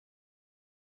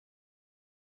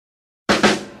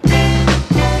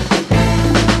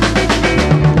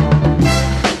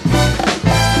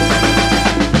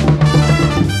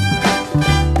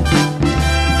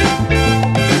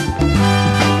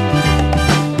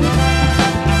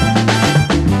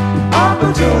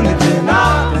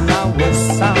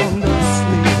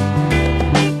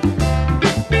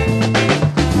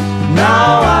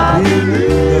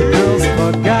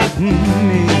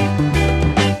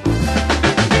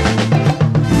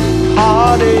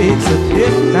heartache's a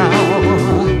hit now,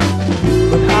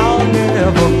 but I'll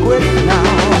never quit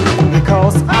now,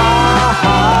 because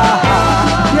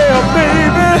yeah,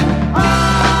 baby,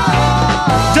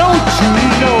 don't you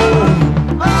know,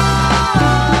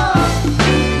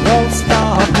 won't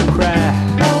stop to cry,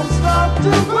 Won't stop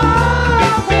to cry,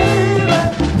 baby.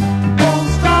 Won't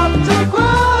stop to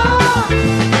cry.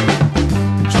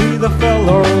 treat the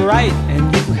fella right and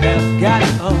you have got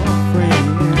a friend.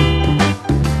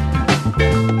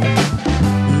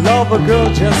 Love a girl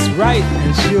just right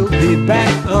and she'll be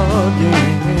back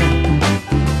again.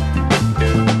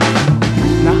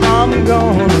 Now I'm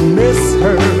gonna miss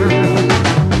her,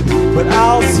 but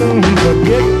I'll soon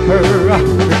forget her,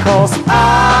 because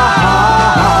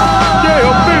yeah,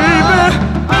 baby,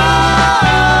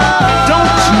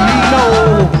 don't you know,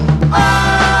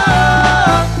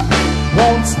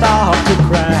 won't stop to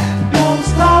cry. Won't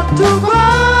stop to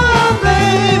cry,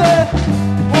 baby.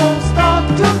 Won't stop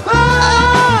to cry.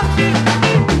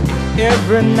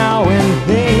 Every now and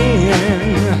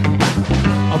then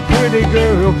a pretty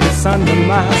girl gets under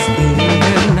my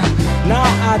skin. Now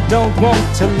I don't want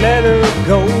to let her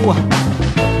go,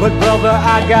 but brother,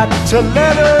 I got to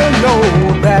let her know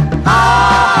that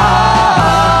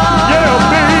yeah,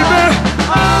 baby,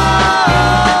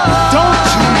 don't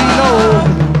you know,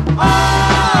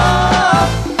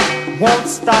 won't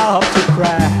stop to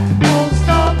cry. Won't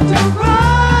stop to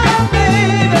cry,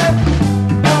 baby.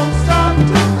 Won't stop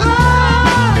to cry.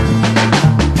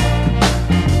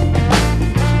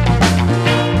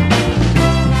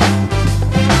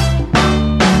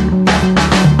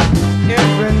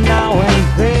 Every now and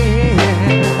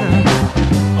then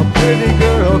a pretty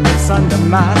girl gets under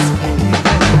my skin.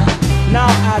 Now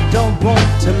I don't want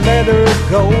to let her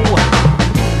go,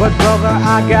 but brother,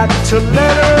 I got to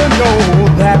let her know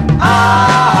that